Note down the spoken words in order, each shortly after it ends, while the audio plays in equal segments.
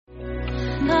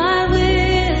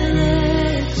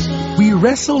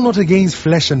wrestle not against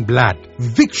flesh and blood.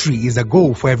 Victory is a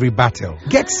goal for every battle.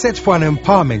 Get set for an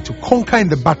empowerment to conquer in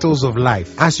the battles of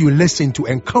life as you listen to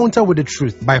Encounter with the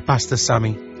Truth by Pastor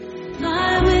Sammy.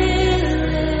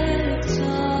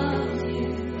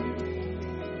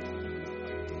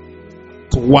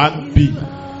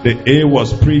 1B. The A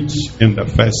was preached in the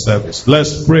first service.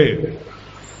 Let's pray.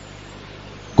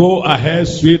 Go ahead,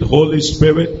 sweet Holy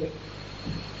Spirit.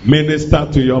 Minister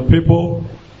to your people.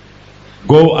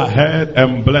 Go ahead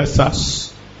and bless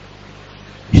us.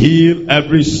 Heal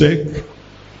every sick.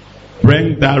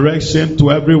 Bring direction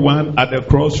to everyone at the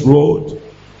crossroad.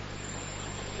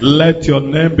 Let your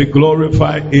name be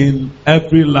glorified in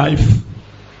every life.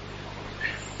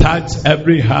 Touch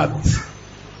every heart.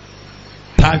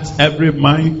 Touch every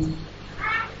mind.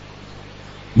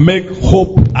 Make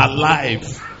hope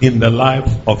alive in the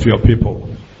life of your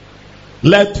people.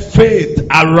 Let faith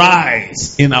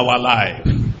arise in our life.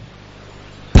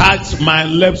 Touch my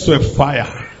lips with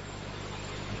fire.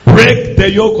 Break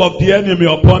the yoke of the enemy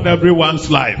upon everyone's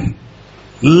life.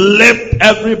 Lift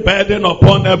every burden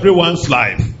upon everyone's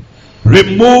life.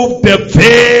 Remove the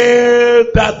veil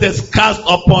that is cast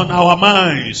upon our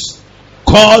minds.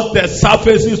 Cause the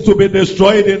surfaces to be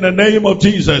destroyed in the name of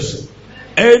Jesus.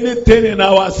 Anything in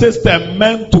our system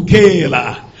meant to kill,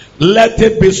 let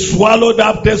it be swallowed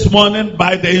up this morning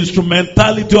by the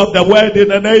instrumentality of the word in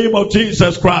the name of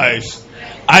Jesus Christ.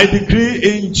 I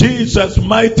decree in Jesus'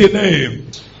 mighty name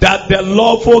that the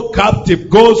lawful captive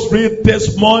goes free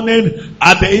this morning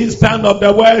at the instant of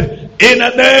the word in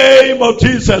the name of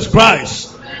Jesus Christ.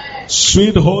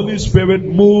 Sweet Holy Spirit,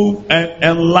 move and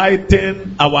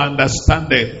enlighten our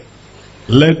understanding.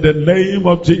 Let the name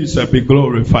of Jesus be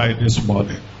glorified this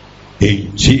morning.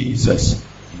 In Jesus'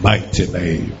 mighty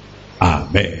name.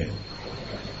 Amen.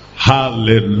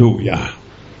 Hallelujah.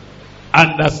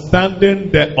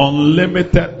 Understanding the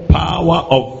unlimited power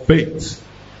of faith.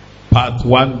 Part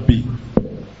 1B.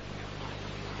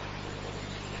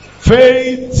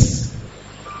 Faith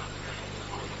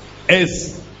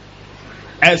is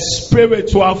a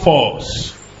spiritual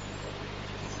force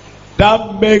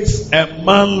that makes a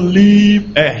man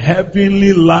live a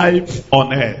heavenly life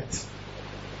on earth.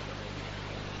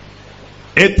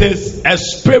 It is a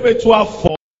spiritual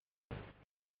force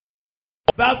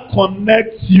that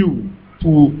connects you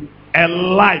to a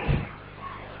life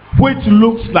which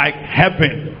looks like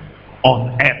heaven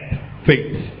on earth.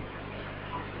 Faith.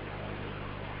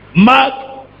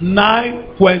 Mark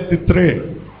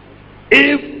 9:23.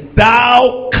 If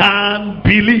thou canst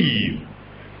believe,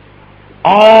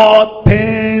 all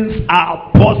things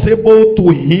are possible to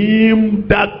him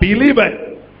that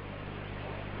believeth.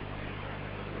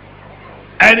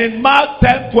 And in Mark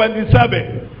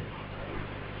 10:27,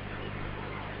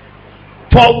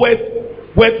 for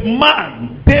with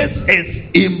man this is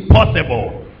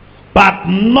impossible, but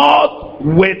not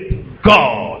with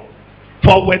God.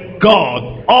 For with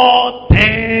God all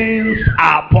things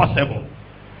are possible.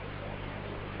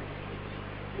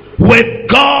 With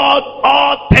God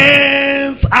all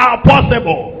things are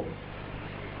possible.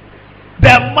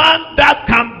 The man that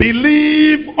can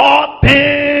believe all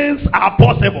things are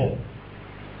possible.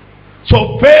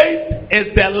 So faith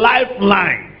is the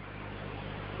lifeline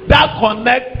that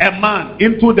connects a man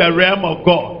into the realm of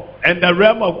God. And the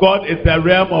realm of God is the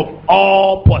realm of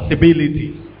all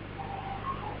possibilities.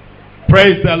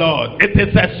 Praise the Lord. It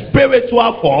is a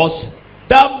spiritual force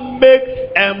that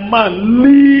makes a man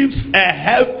live a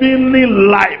heavenly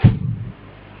life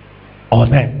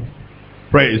on earth.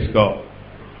 Praise God.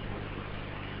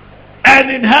 And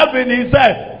in heaven he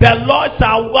said, the Lord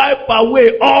shall wipe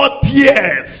away all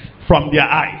tears from their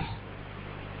eyes.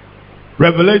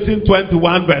 Revelation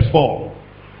 21:4.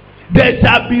 There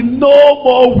shall be no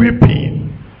more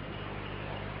weeping,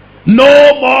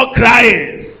 no more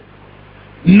crying,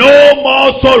 no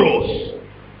more sorrows,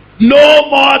 no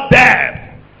more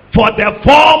death, for the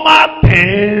former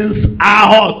things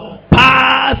are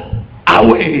passed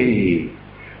away.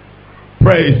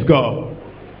 Praise God.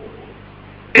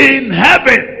 In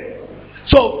heaven.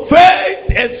 So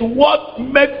faith is what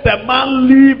makes a man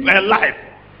live a life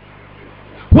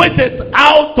which is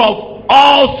out of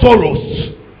all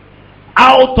sorrows,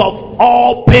 out of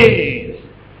all pains,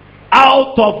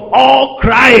 out of all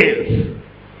cries,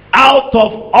 out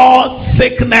of all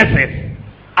sicknesses,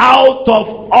 out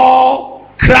of all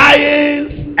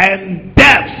cryings and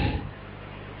deaths.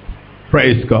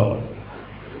 Praise God.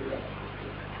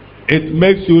 It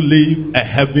makes you live a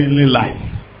heavenly life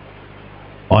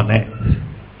on earth.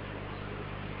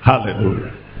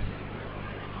 Hallelujah.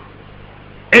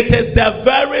 It is the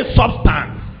very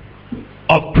substance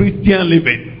of Christian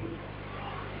living.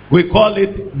 We call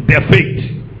it the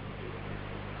faith.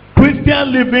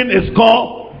 Christian living is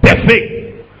called the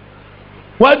faith.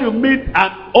 When you meet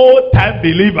an old-time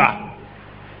believer,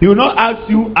 he will not ask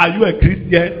you, are you a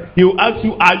Christian? He will ask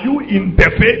you, are you in the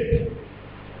faith?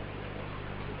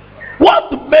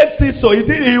 What makes it so?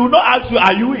 He will not ask you,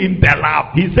 are you in the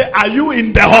lab? He said, are you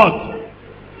in the heart?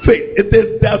 Faith. It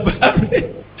is the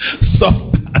very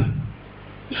substance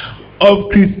of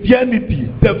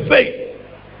Christianity, the faith.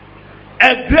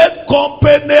 A great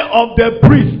company of the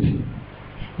priests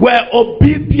were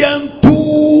obedient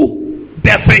to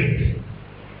the faith.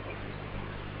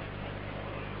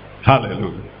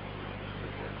 Hallelujah.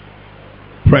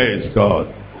 Praise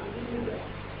God.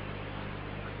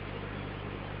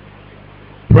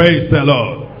 Praise the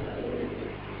Lord.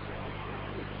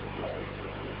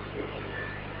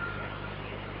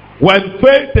 When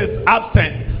faith is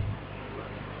absent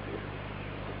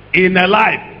in a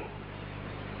life,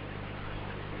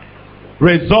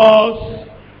 resource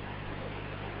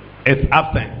is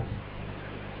absent.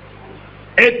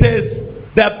 It is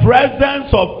the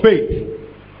presence of faith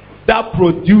that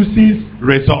produces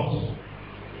resource.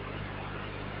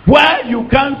 Where you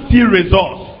can't see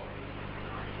resource,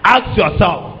 ask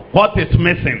yourself what is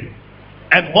missing.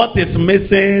 And what is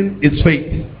missing is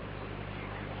faith.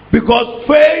 Because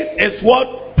faith is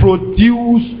what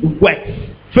produces works.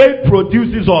 Faith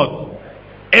produces what?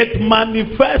 It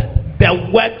manifests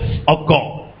the works of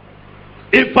God.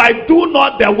 If I do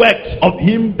not the works of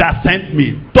him that sent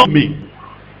me, don't me.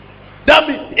 That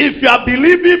means if you are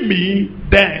believing me,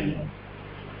 then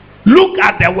look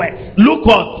at the works. Look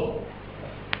what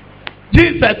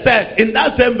Jesus said in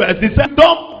that same verse. He said,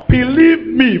 don't believe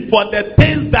me for the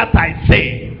things that I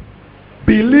say.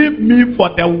 Believe me for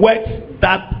the works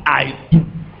that I do.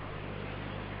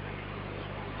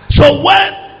 So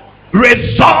when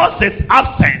resource is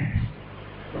absent,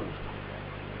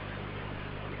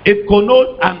 it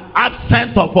connotes an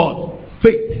absence of what?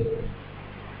 Faith.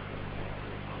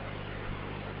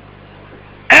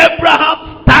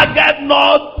 Abraham staggered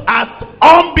not at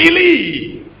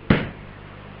unbelief,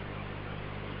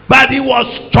 but he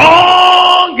was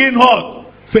strong in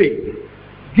what? Faith,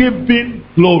 giving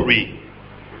glory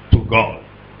to God.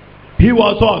 He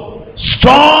was what?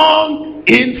 Strong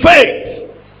in faith,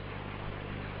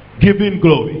 giving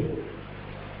glory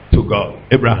to God.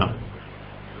 Abraham.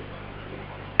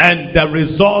 And the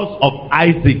result of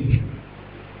Isaac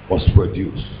was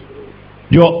produced.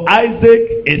 Your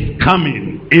Isaac is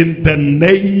coming in the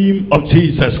name of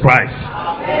Jesus Christ.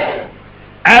 Amen.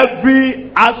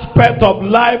 Every aspect of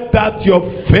life that your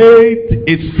faith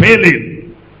is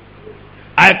failing,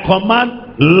 I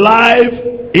command life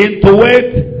into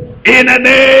it in the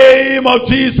name of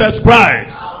Jesus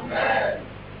Christ. Amen.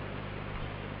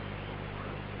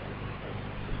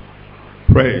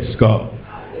 Praise God.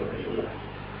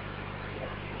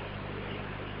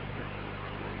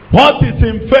 What is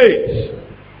in faith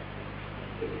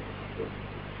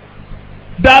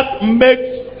that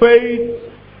makes faith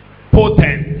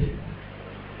potent?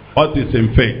 What is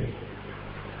in faith?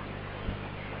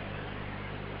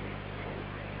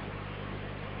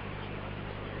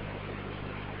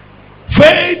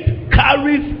 Faith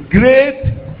carries great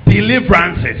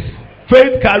deliverances.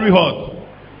 Faith carries what?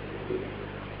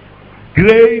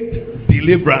 Great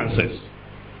deliverances.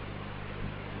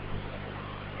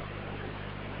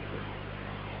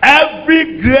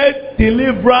 Every great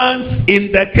deliverance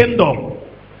in the kingdom.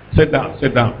 Sit down,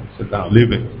 sit down, sit down.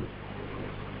 Leave it.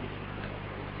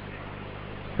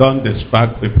 Don't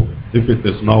distract people. If it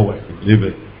is not working, leave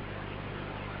it.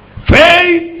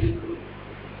 Faith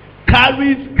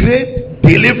carries great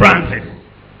deliverances.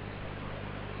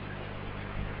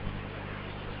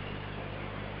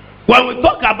 When we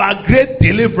talk about great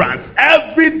deliverance,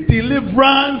 every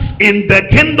deliverance in the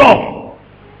kingdom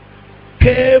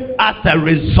came as a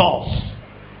result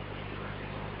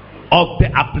of the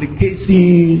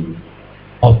application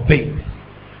of faith.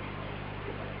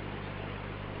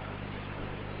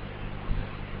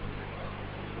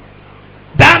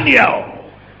 Daniel,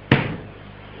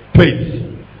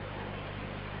 faith.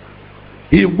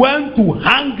 He went to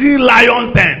hungry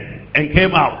lion's den and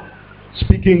came out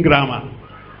speaking grammar.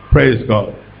 Praise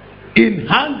God. In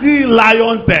hungry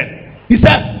lion's den. He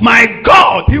said, my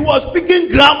God, he was speaking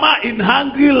grammar in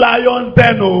hungry lion's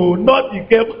den. Oh, not he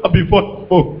came before.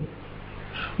 Oh.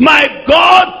 My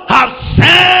God has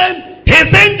sent his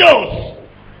angels.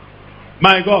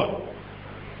 My God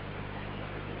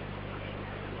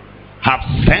have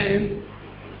sent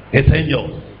his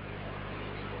angels.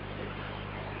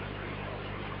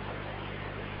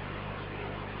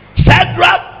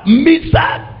 Shadrach,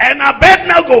 Meshach, and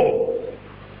Abednego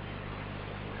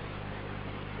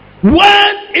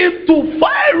went into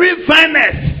fiery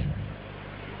furnace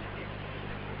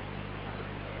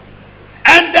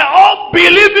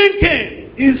even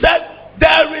king, he said,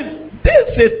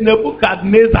 this is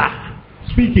Nebuchadnezzar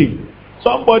speaking.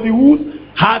 Somebody whose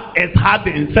heart is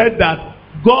hardened said that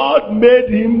God made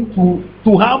him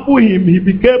to humble him. He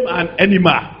became an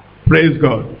animal. Praise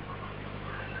God.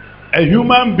 A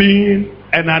human being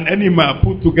and an animal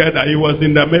put together. He was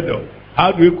in the middle.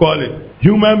 How do you call it?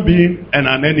 Human being and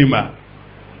an animal.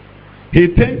 He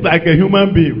thinks like a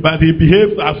human being, but he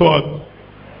behaves as what?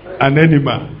 An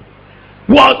animal.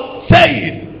 Was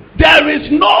saying, there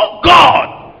is no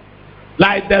God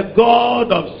like the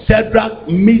God of Shadrach,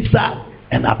 Meshach,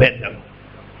 and Abednego.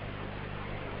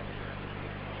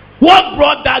 What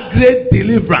brought that great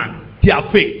deliverance? Their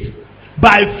faith.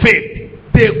 By faith,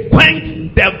 they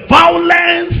quenched the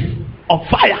violence of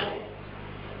fire.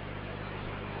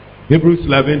 Hebrews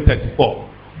 11:34.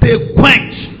 They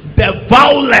quenched the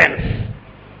violence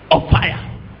of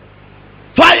fire.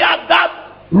 Fire that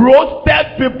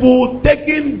roasted people,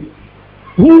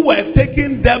 who were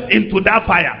taking them into that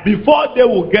fire. Before they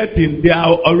would get in, they are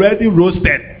already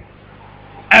roasted.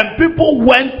 And people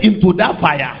went into that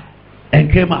fire and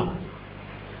came out.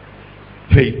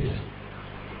 Faith.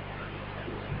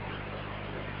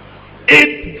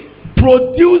 It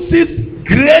produces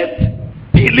great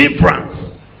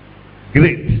deliverance.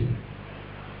 Great.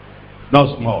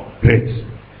 Not small. Great.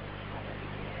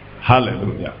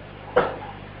 Hallelujah.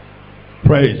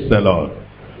 Praise the Lord.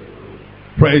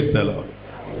 Praise the Lord.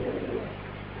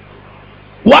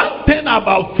 One thing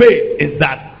about faith is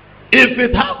that if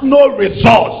it has no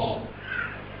resource,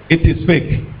 it is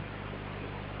fake.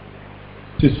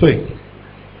 It is fake.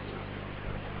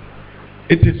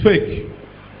 It is fake.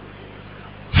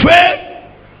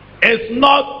 Faith is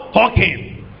not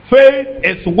talking. Faith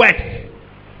is work.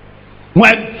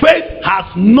 When faith has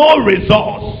no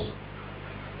resource,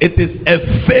 it is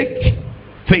a fake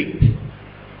faith.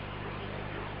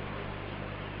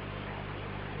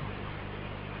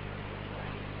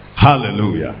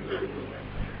 Hallelujah.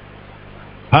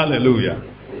 Hallelujah.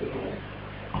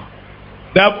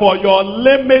 Therefore, your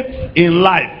limits in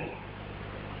life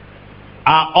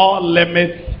are all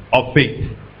limits of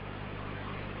faith.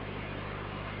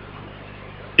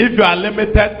 If you are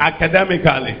limited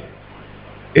academically,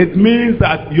 it means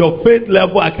that your faith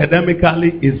level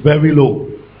academically is very low.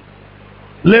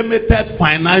 Limited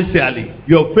financially,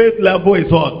 your faith level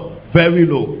is what? Very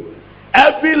low.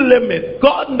 Every limit,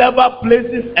 God never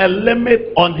places a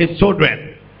limit on his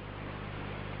children.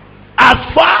 As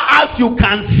far as you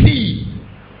can see.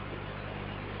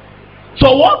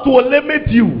 So what will limit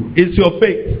you is your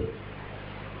faith.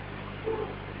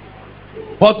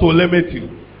 What will limit you?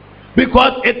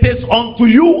 Because it is unto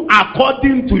you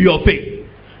according to your faith.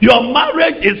 Your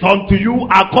marriage is unto you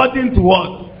according to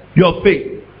what? Your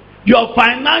faith. Your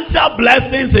financial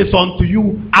blessings is unto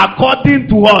you according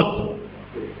to what?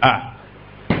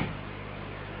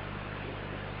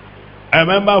 I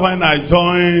remember when I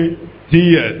joined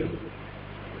TS,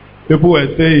 people were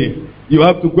saying, you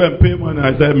have to go and pay money.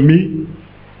 I said, me?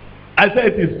 I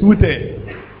said, it is two things.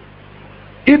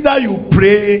 Either you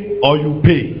pray or you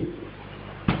pay.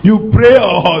 You pray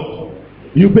or what?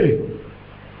 You pay.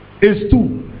 It's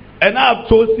two. And I've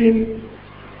chosen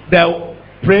the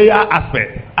prayer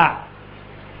aspect.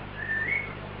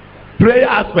 Prayer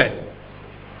aspect.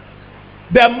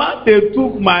 The month they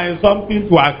took my something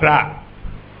to Accra,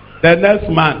 the next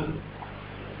month,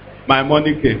 my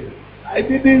money came. I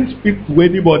didn't speak to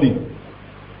anybody,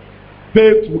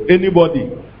 pay to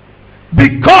anybody,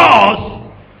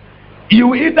 because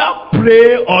you either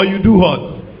pray or you do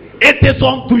what? It is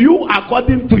unto you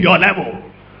according to your level.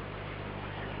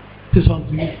 It is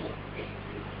unto you.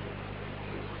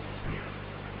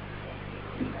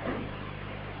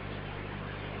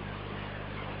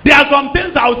 There are some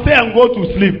things I'll say and go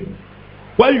to sleep.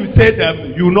 When you say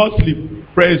them, you will not sleep.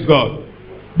 Praise God.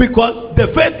 Because the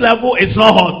faith level is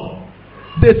not hot.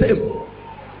 The same.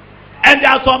 And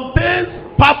there are some things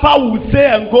Papa will say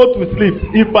and go to sleep.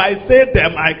 If I say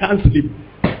them, I can't sleep.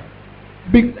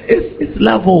 It's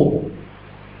level.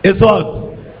 It's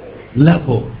what?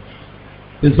 Level.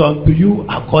 It's unto you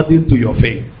according to your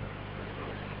faith.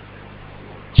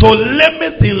 So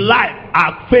limits in life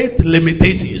are faith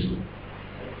limitations.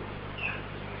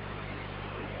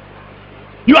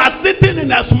 You are sitting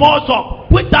in a small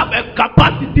shop which have a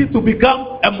capacity to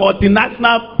become a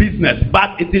multinational business,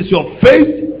 but it is your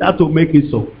faith that will make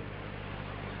it so.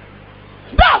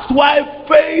 That's why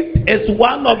faith is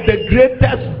one of the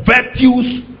greatest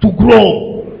virtues to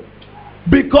grow,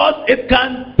 because it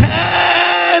can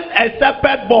turn a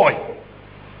shepherd boy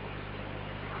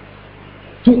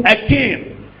to a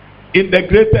king in the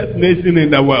greatest nation in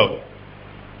the world.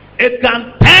 It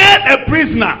can turn a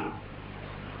prisoner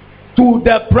to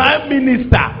the prime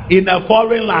minister in a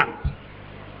foreign land.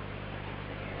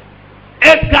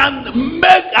 It can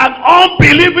make an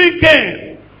unbelieving king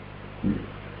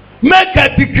make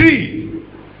a decree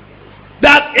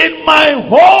that in my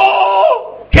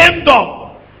whole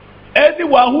kingdom,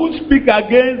 anyone who speaks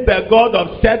against the God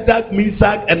of Shadrach,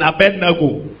 Meshach, and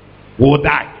Abednego will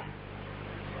die.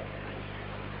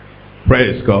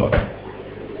 Praise God.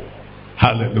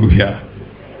 Hallelujah.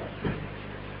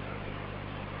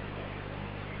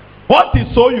 What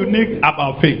is so unique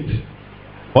about faith?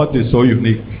 What is so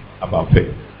unique about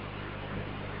faith?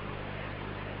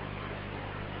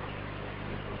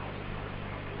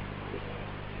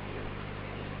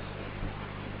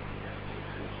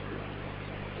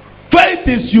 Faith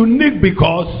is unique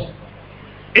because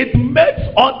it makes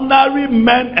ordinary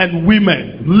men and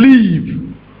women live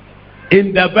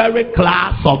in the very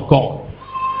class of God.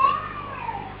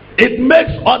 It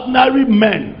makes ordinary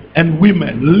men and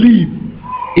women live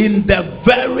in the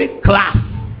very class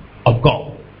of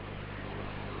God.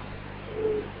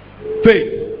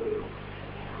 Faith.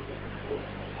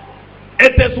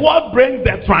 It is what brings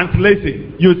the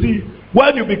translation. You see,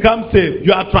 when you become saved,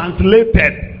 you are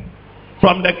translated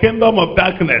from the kingdom of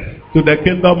darkness to the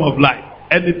kingdom of light.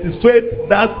 And it is faith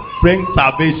that brings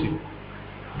salvation.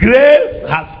 Grace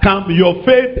has come. Your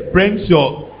faith brings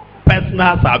your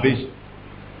personal salvation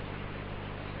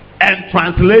and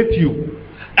translate you.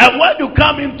 And when you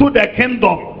come into the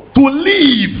kingdom to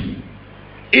live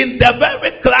in the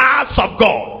very class of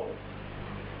God,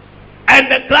 and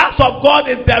the class of God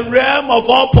is the realm of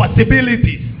all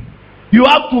possibilities, you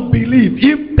have to believe.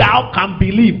 If thou can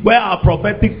believe, where our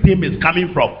prophetic team is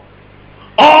coming from,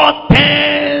 all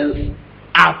things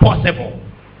are possible.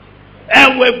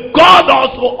 And with God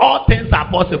also, all things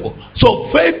are possible. So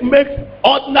faith makes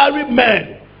ordinary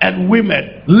men and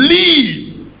women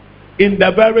live in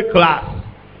the very class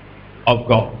of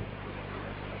God.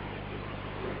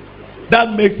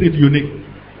 That makes it unique.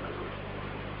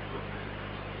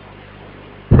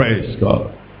 Praise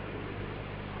God.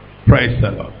 Praise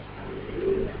the Lord.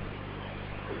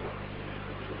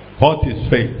 What is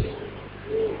faith?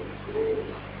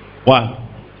 1.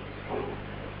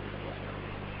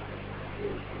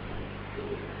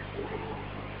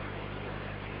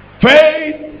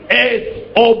 Faith is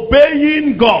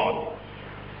obeying God.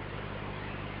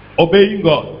 Obeying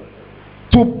God.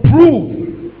 To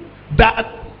prove that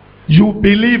you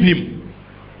believe Him.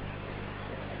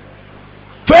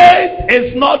 Faith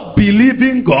is not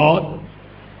believing God,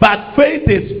 but faith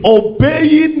is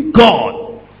obeying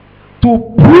God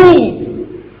to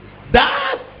prove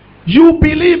that you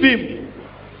believe Him.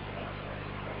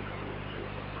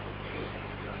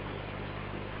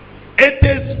 It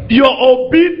is your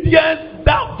obedience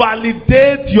that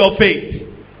validates your faith.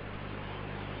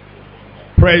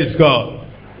 Praise God.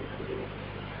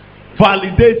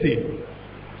 Validating.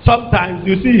 Sometimes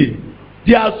you see,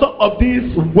 there are some of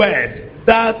these words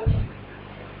that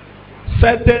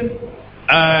certain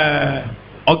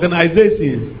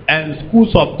organizations and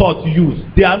schools of thought use.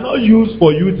 They are not used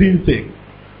for using things.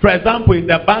 For example, in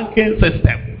the banking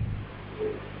system,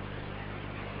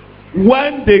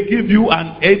 when they give you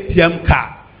an ATM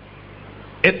card,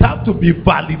 it has to be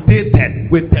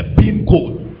validated with a PIN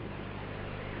code.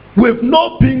 With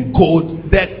no PIN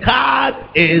code, the card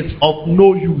is of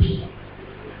no use.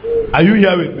 Are you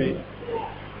here with me?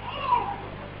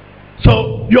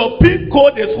 So your PIN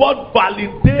code is what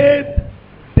validates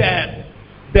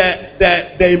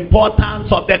the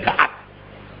importance of the card.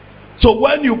 So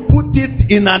when you put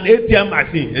it in an ATM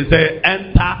machine, it says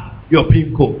enter your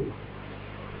PIN code.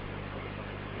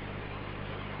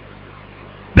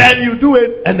 Then you do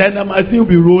it, and then the machine will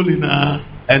be rolling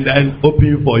and then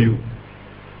open for you.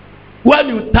 When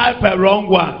you type a wrong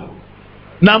one,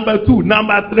 number 2,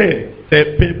 number 3,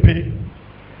 say pin,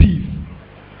 thief,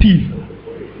 thief,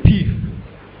 thief.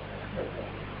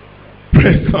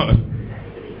 Praise God.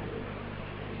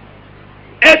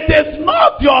 It is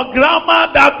not your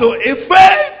grammar that will.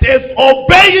 Faith is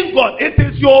obeying God. It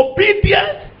is your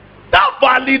obedience that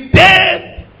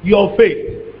validates your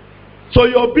faith. So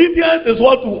your obedience is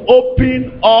what will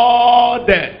open all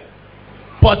the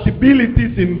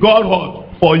possibilities in Godhood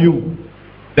for you.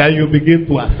 Then you begin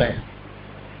to assess.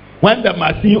 When the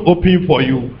machine opens for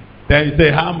you, then you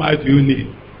say, how much do you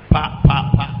need? Pa,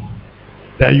 pa, pa.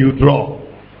 Then you draw.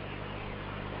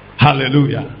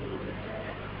 Hallelujah.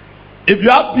 If you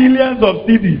have billions of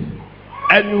CDs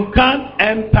and you can't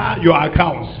enter your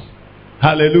accounts,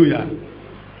 hallelujah,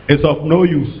 it's of no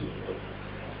use.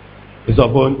 It's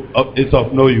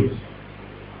of no use.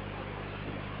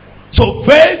 So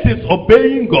faith is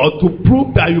obeying God to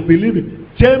prove that you believe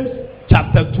it. James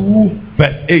chapter 2,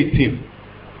 verse 18.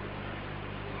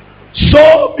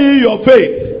 Show me your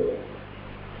faith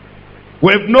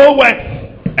with no works,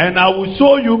 and I will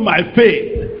show you my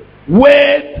faith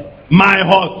with my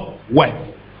heart works.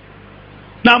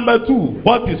 Number 2,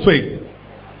 what is faith?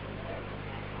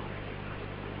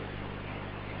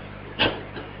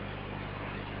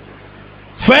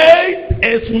 Faith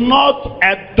is not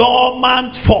a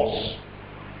dormant force,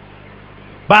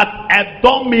 but a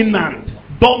dominant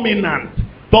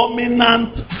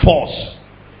force.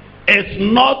 It's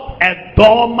not a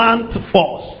dormant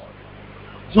force.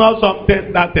 It's not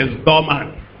something that is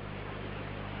dormant,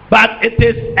 but it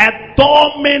is a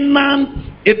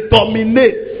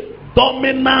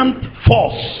dominant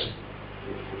force.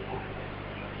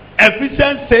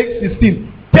 Ephesians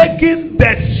 6:16, taking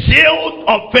the shield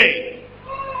of faith,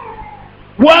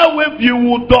 wherewith you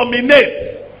will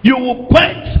dominate, you will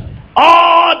quench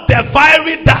all the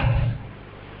fiery darts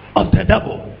of the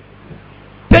devil.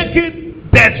 Taking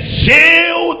the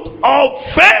shield of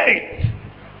faith.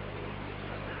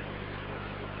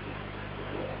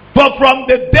 For from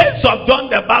the days of John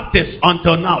the Baptist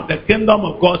until now, the kingdom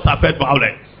of God suffered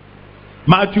violence.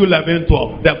 Matthew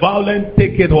 11:12. The violent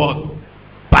take it what?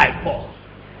 By force.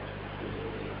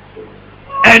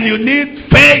 And you need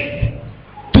faith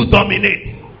to dominate.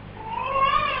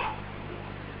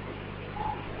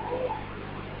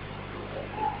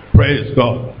 Praise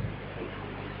God.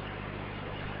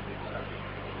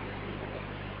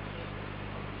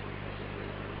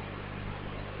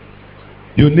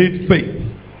 You need faith.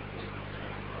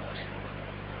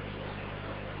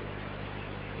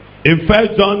 In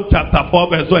 1 John chapter 4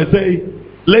 verse 1 it says,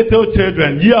 little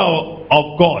children, ye are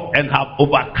of God and have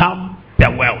overcome the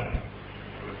world.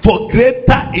 For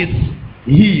greater is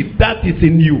he that is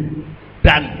in you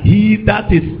than he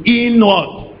that is in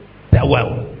what? The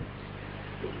world.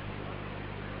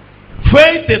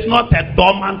 Faith is not a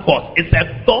dormant force, it's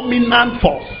a dominant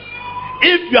force.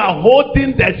 If you are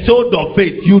holding the shield of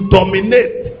faith, you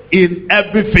dominate in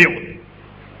every field.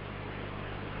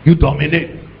 You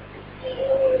dominate.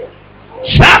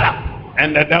 Shut up!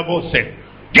 And the devil said,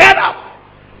 get up!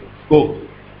 Go.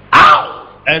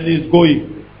 Out! And he's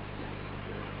going.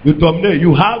 You dominate.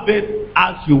 You have it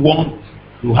as you want.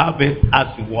 You have it as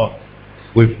you want.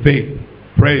 With faith.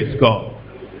 Praise God.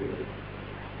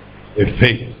 With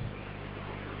faith.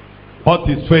 What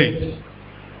is faith?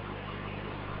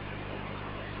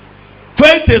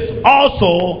 Faith is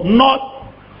also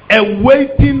not a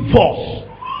waiting force,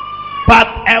 but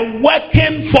a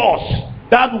working force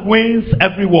that wins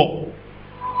every war.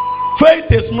 Faith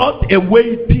is not a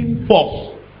waiting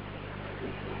force,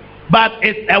 but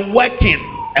it's a working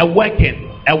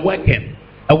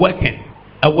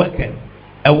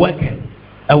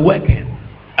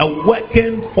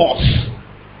force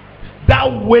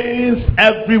that wins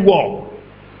every war.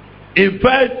 In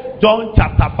 1 John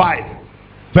chapter 5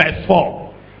 verse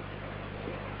 4,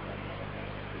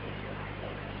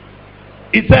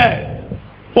 it says,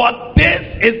 for this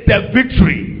is the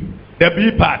victory, the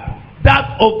B part,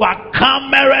 that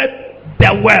overcometh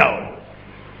the world,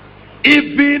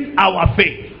 even our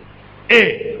faith.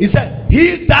 A, he said,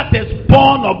 he that is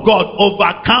born of God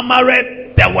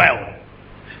overcometh the world.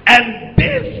 And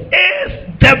this is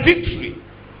the victory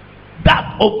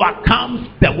that overcomes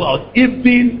the world,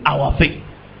 even our faith.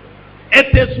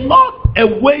 It is not a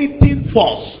waiting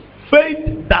force.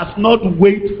 Faith does not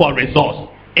wait for results.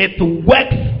 It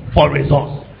works for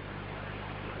results.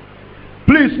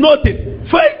 Please note it.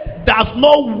 Faith does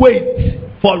not wait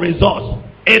for results.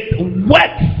 It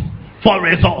works for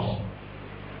results.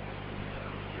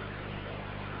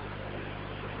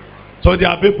 So there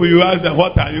are people you ask them,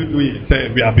 what are you doing? Say,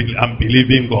 I'm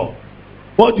believing God.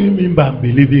 What do you mean by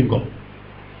believing God?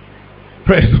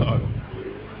 Praise God.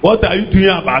 What are you doing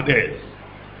about this?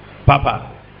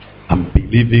 Papa, I'm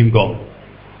believing God.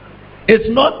 It's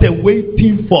not a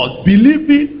waiting force.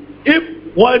 Believing, if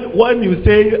when you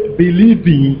say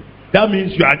believing, that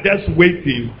means you are just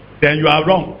waiting, then you are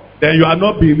wrong. Then you are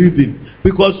not believing.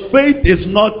 Because faith is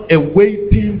not a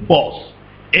waiting force.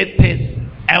 It is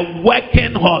a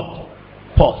working hard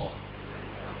force.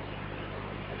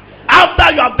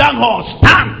 After you have done all,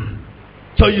 stand.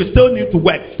 So you still need to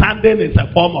work. Standing is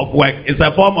a form of work. It's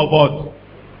a form of what?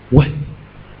 Work.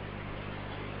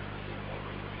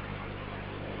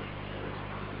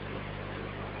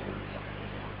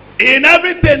 In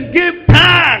everything, give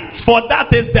thanks, for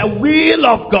that is the will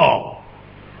of God.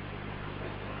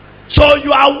 So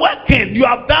you are working, you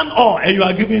have done all, and you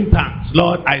are giving thanks.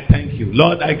 Lord, I thank you.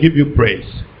 Lord, I give you praise.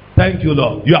 Thank you,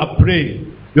 Lord. You are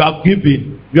praying, you have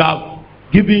given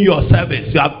your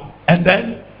service, and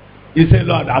then You say,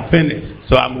 Lord, I finished,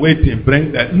 so I'm waiting.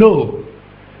 Bring that. No,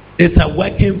 it's a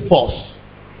working force.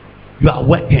 You are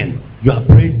working. You are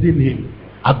praising Him,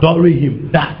 adoring Him.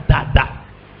 That,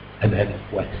 and then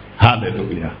it works.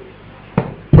 Hallelujah.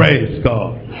 Praise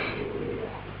God.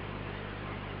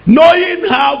 Knowing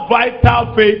how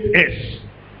vital faith is.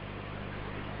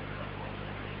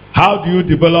 How do you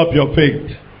develop your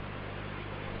faith?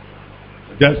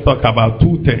 Just talk about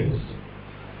two things.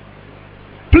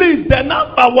 Please, the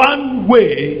number one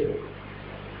way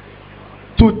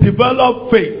to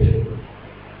develop faith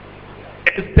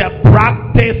is the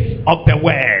practice of the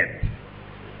word.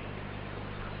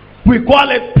 We call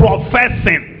it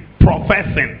professing.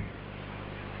 Professing.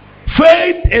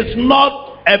 Faith is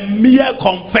not a mere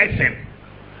confession,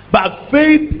 but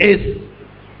faith is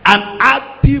an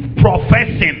active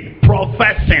professing.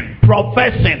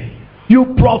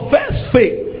 You profess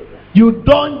faith. You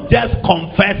don't just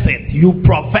confess it, you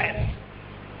profess.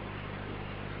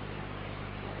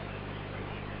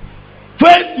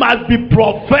 Faith must be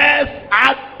professed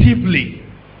actively,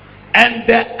 and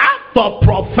the act of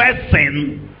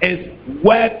professing is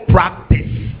word practice.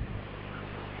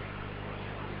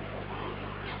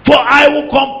 For I will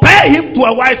compare him to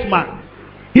a wise man,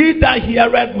 he that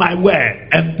heareth my word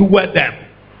and doeth them.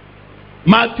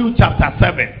 Matthew chapter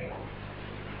 7,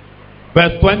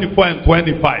 verse 24 and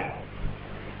 25.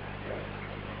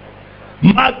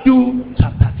 Matthew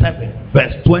chapter 7,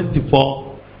 verse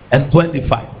 24 and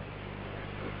 25.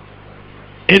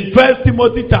 In 1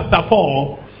 Timothy chapter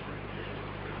 4,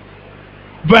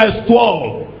 verse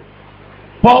 12,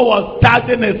 Paul was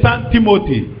charging his son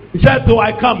Timothy. He said, so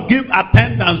I come, give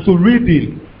attendance to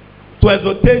reading, to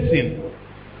exhortation,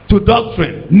 to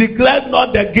doctrine. Neglect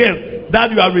not the gift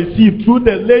that you have received through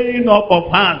the laying up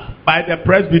of hands by the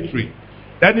presbytery.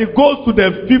 Then he goes to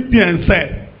the 50 and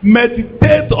said,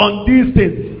 meditate on these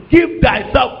things. Give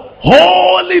thyself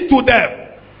wholly to them,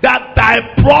 that thy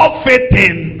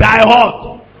profiting, thy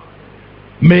heart,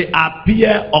 may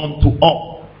appear unto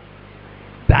all.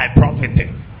 Thy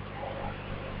profiting.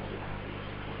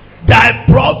 Thy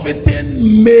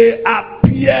profiting may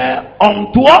appear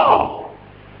unto all.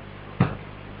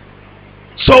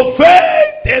 So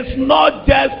faith is not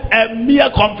just a mere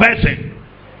confession.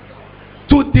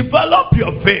 To develop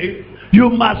your faith, you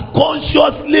must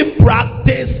consciously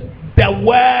practice the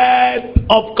word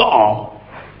of God.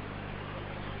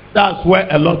 That's where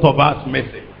a lot of us miss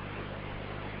it.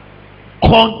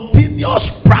 Continuous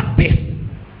practice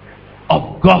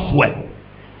of God's word.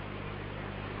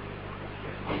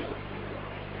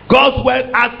 God's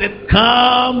word as it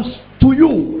comes to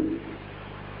you.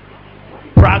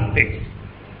 Practice.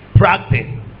 Practice.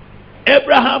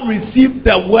 Abraham received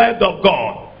the word of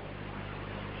God.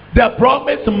 The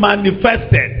promise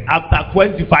manifested after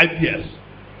 25 years.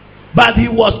 But he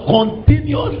was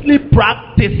continuously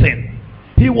practicing.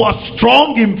 He was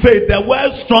strong in faith. The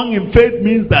word strong in faith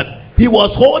means that he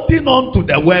was holding on to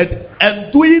the word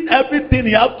and doing everything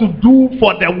he had to do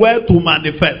for the word to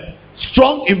manifest.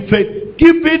 Strong in faith,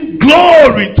 giving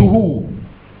glory to who?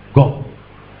 God.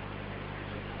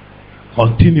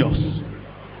 Continuous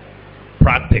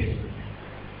practice.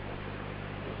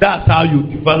 That's how you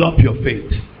develop your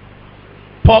faith.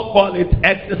 Paul called it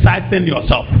exercising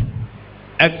yourself.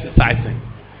 Exercising.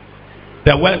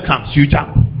 The word comes, you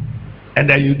jump. And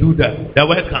then you do that. The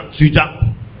word comes, you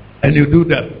jump. And you do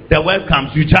that. The word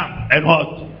comes, you jump. And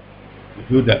what?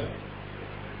 You do that.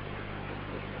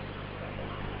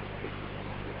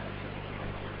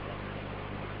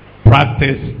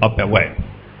 Practice of the word.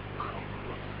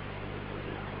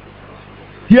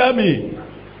 Hear me.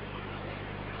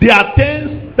 There are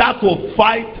things that will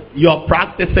fight your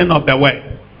practicing of the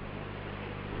word.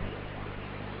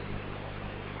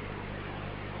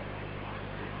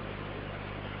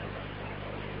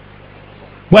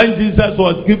 When Jesus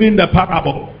was giving the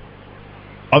parable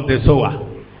of the sower,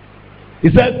 he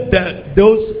said that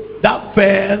those that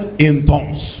fell in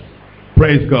tongues,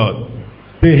 praise God,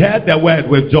 they heard the word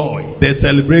with joy, they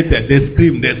celebrated, they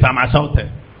screamed, they somersaulted.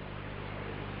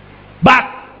 But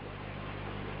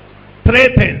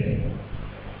three things.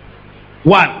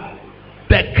 One,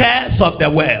 the cares of the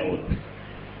world,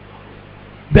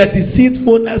 the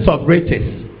deceitfulness of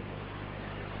riches,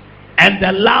 and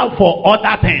the love for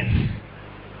other things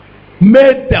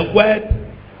made the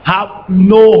word have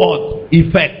no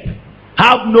effect.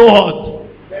 Have no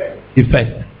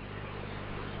effect.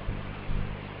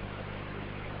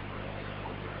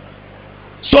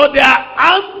 So there are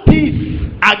antis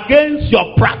against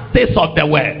your practice of the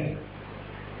word.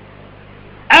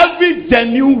 Every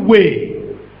genuine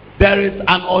way, there is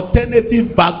an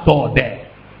alternative backdoor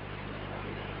there.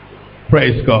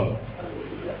 Praise God.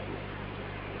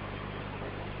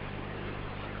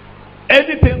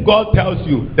 Anything God tells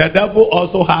you, the devil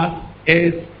also has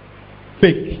is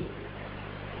fake.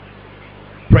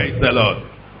 Praise the Lord.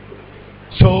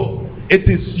 So it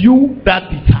is you that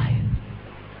decide.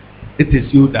 It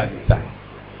is you that decide.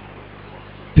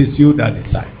 It is you that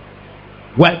decide.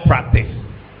 Well practice.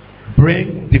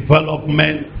 Bring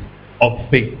development of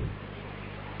faith.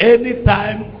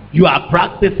 Anytime you are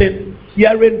practicing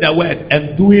hearing the word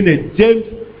and doing it, James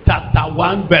chapter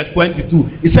 1 verse 22,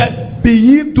 he said, be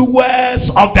ye doers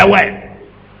of the word,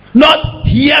 not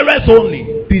hearers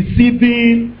only,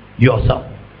 deceiving yourself.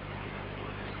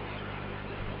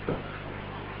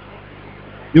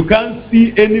 You can't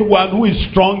see anyone who is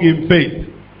strong in faith,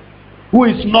 who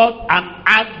is not an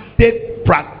added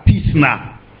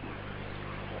practitioner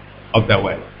of the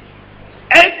word.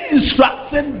 Any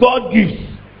instruction God gives,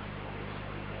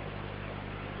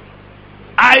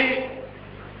 I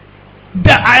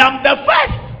am the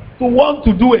first to want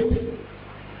to do it.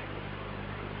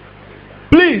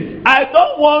 Please, I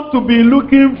don't want to be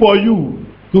looking for you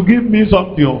to give me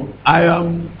something.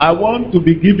 I want to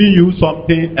be giving you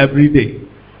something every day.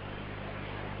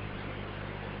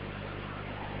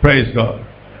 Praise God.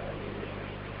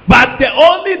 But the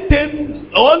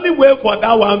only way for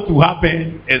that one to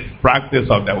happen is practice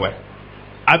of the word.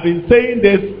 I've been saying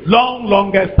this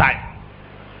longest time.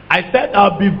 I said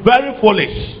I'll be very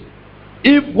foolish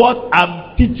if what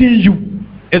I'm teaching you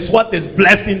is what is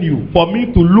blessing you, for me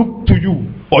to look to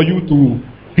you, for you to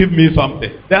give me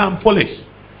something. Then I'm foolish.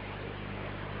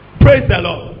 Praise the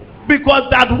Lord. Because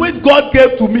that which God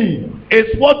gave to me is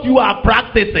what you are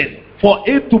practicing for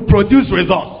it to produce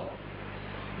results.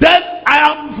 Then I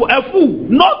am a fool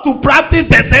not to practice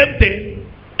the same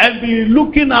thing and be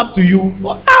looking up to you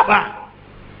forever.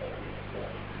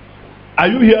 Are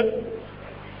you here?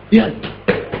 Yes.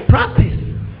 Practice.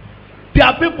 There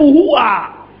are people who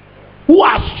are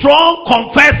strong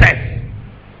confessors,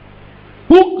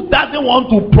 who doesn't want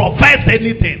to profess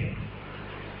anything.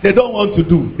 They don't want to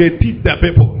do. They teach the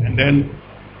people and then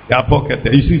they are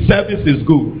pocketed. You see, service is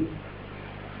good.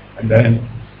 And then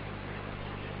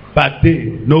but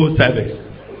no service.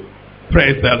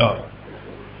 Praise the Lord.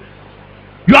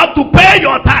 You have to pay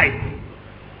your tithe.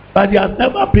 But he has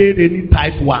never paid any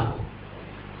tithe once.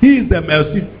 He is the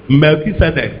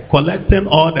Melchizedek, collecting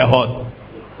all the hot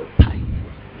tithe.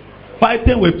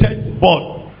 Fighting with church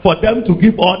board for them to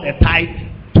give all the tithe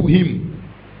to him.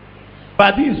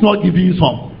 But he is not giving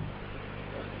some.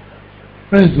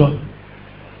 Praise God.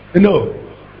 You know,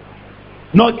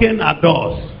 knocking at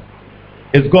doors.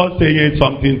 Is God saying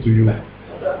something to you?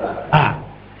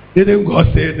 Didn't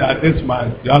God say that this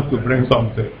man, you have to bring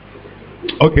something?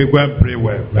 Okay, go and pray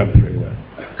well. Go and pray well.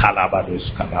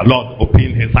 Lord,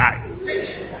 open his eyes.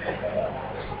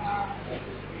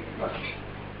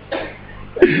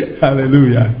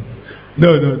 Hallelujah.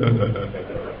 No.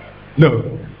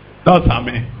 No, not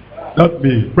Sammy. Not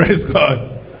me. Praise God.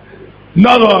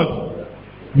 Not us.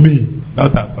 Me.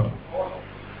 Not at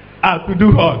all. To do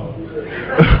what?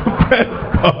 Praise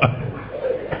God.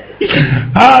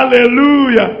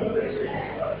 Hallelujah.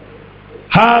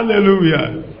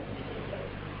 Hallelujah.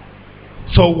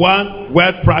 So one,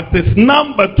 word practice.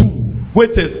 Number two,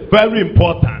 which is very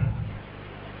important.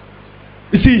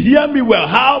 You see, hear me well,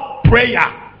 how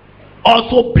prayer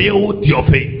also builds your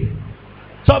faith.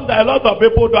 Sometimes a lot of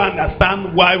people don't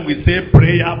understand why we say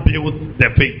prayer builds the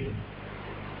faith.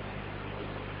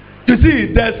 You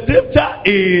see, the scripture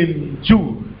in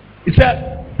Jude, it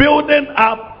said, building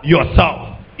up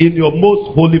yourself in your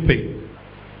most holy faith,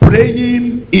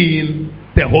 praying in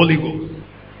the Holy Ghost.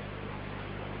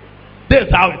 This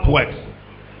is how it works.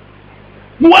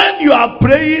 When you are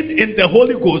praying in the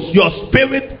Holy Ghost, your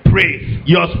spirit prays.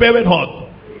 Your spirit what?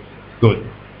 Good.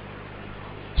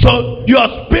 So your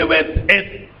spirit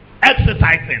is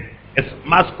exercising. It's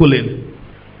masculine.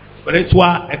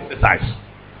 Spiritual exercise.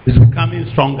 It's becoming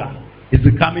stronger. It's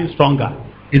becoming stronger.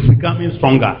 It's becoming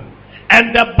stronger.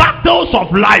 And the battles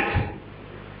of life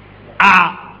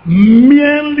are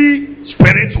merely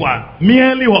spiritual.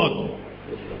 Merely what?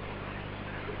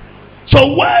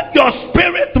 So when your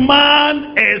spirit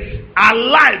man is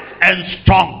alive and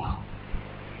strong,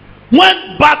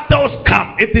 when battles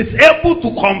come, it is able to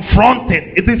confront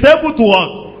it. It is able to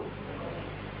what?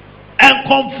 And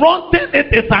confronting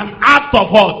it is an act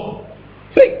of what?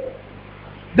 Faith.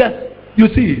 That you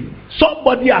see,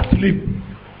 somebody asleep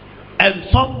and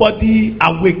somebody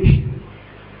awake.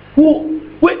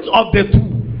 Which of the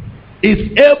two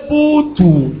is able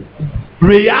to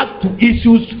react to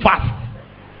issues fast?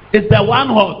 Is the one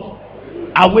hot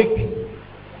awake?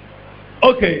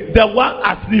 Okay, the one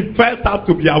asleep first has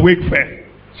to be awake first.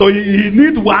 So he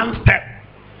needs one step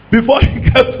before he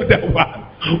gets to the one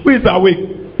who is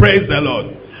awake. Praise the Lord.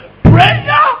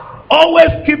 Prayer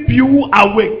always keep you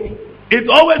awake. It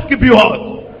always keep you hot.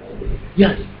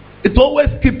 Yes. It always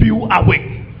keep you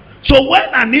awake. So when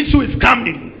an issue is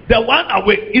coming, the one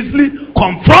awake easily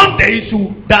confront the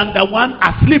issue than the one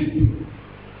asleep.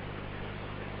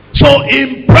 So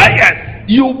in prayers,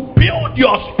 you build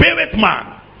your spirit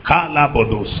man.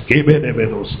 Kalabodos,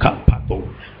 kebedebedos, kapato,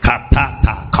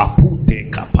 katata, kapute,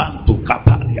 kapanto,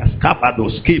 kapalias,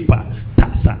 kapados, kepa,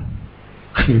 tasa.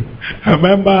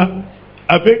 Remember,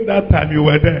 I think that time you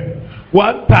were there.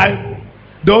 One time,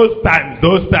 those times,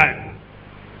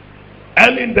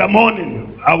 early in the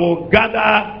morning, I will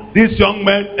gather these young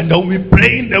men and then we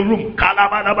pray in the room.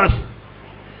 Kalabadabas.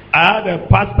 I had a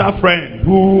pastor friend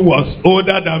who was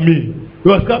older than me. He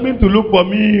was coming to look for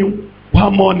me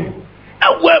one morning.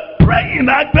 And we're praying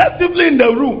aggressively in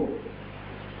the room.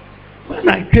 When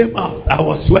I came out, I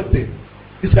was sweating.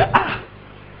 He said,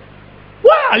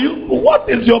 why are you? What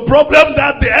is your problem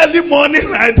that the early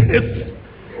morning like this?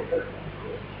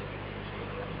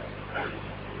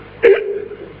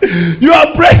 You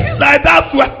are praying like that,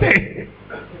 sweating.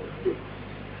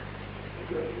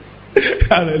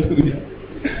 Hallelujah.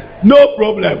 No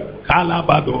problem.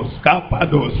 Kalabados,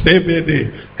 kapados,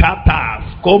 sebede, katas,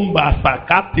 kombasa,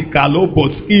 katika,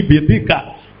 lobos,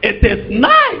 ibidika. It is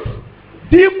nice.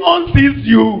 Demon sees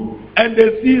you and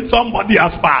they see somebody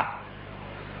as far.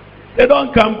 They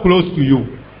don't come close to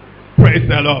you. Praise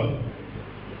the Lord.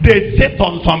 They sit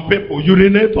on some people,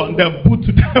 urinate on them, boot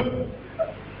to them.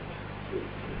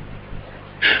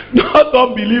 Not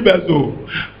unbelievers, though.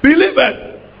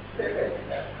 Believers.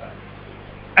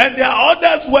 And there are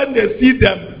others, when they see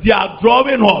them, they are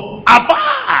drawing up.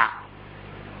 Abba!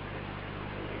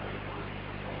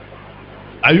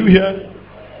 Are you here?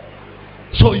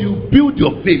 So you build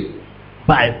your faith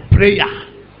by prayer.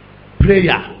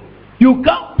 Prayer. You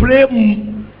can't pray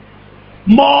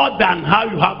more than how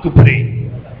you have to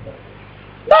pray.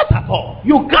 Not at all.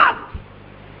 You can't.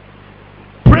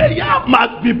 Prayer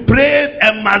must be prayed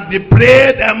and must be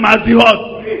prayed and must be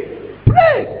what?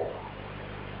 Prayed.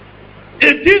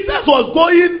 If Jesus was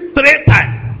going 3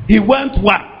 times, he went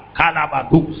one.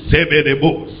 Kalabadu,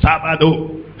 Sebedebo,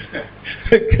 Sabado.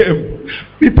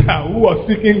 Peter, who was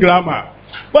speaking grammar.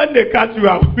 When they catch you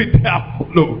up, Peter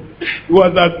follow. He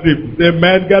was asleep. The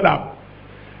man got up.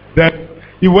 Then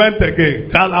he went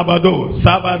again. Kalabado,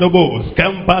 Sabado,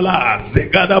 Skempala,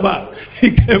 Zegadaba.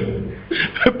 He came.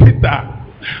 Peter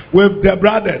with the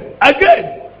brothers.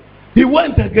 Again. He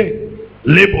went again.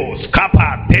 Lebos,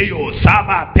 Kappa, Teo,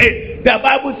 Saba, Te. The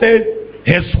Bible says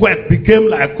his sweat became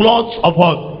like clots of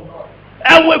oil.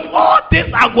 And with all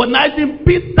this agonizing,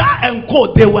 Peter and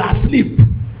Co, they were asleep.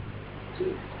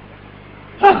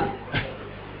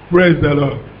 Praise the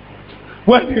Lord.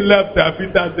 When he left there,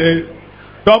 Peter said,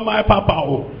 don't mind Papa.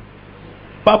 Oh.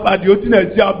 Papa, the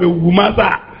ultimate job is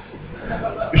Wumasa.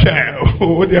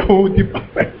 Oh, the whole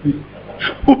perfectly.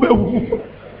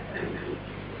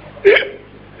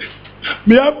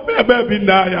 Me have baby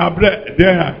now, ya bread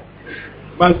there.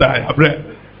 Master, ya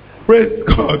bread. Praise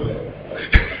God.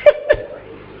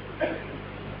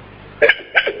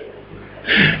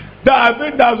 I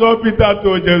think that's what Peter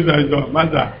told James and John.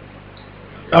 Master,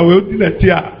 I will do the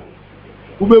tear.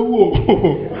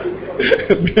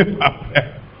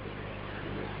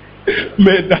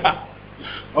 May that.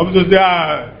 I'm so say,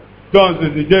 John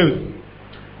says, James,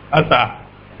 Master,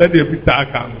 let the Peter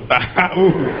come.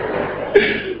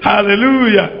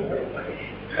 Hallelujah.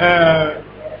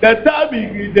 The time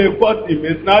they fought him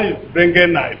is now he's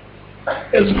bringing knife.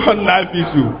 It's not knife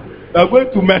issue. They're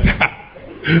going to murder.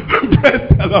 Praise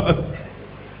the Lord.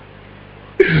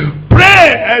 Pray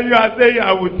and you are saying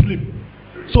I will sleep.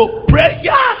 So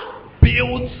prayer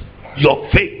builds your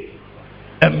faith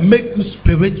and makes you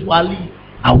spiritually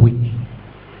awake.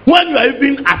 When you are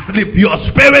even asleep, your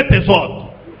spirit is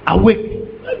what? Awake.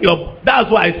 That's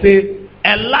why I say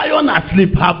a lion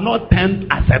asleep have not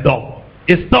turned as a dog.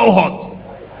 It's still hot.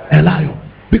 A lion.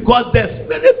 Because the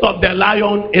spirit of the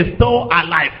lion is still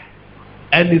alive.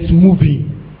 And it's moving.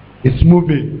 It's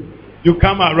moving. You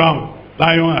come around,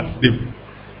 lion asleep.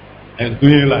 And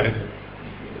doing like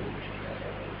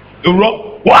the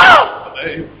rock. Wow!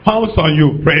 Pounce on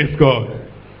you. Praise God.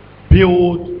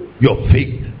 Build your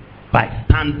faith by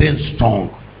standing strong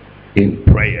in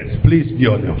prayers. Please be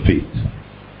on your feet.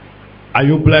 Are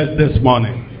you blessed this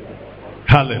morning?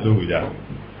 Hallelujah.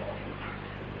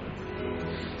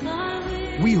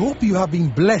 We hope you have been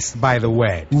blessed by the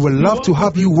word. We would love to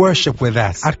have you worship with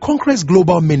us at Conquest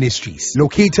Global Ministries,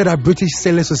 located at British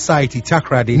Sailor Society,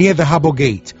 Takrady, near the Harbour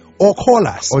Gate. Or call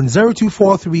us on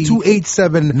 0243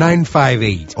 287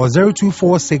 958 or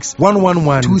 0246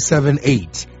 111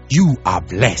 278. You are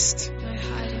blessed.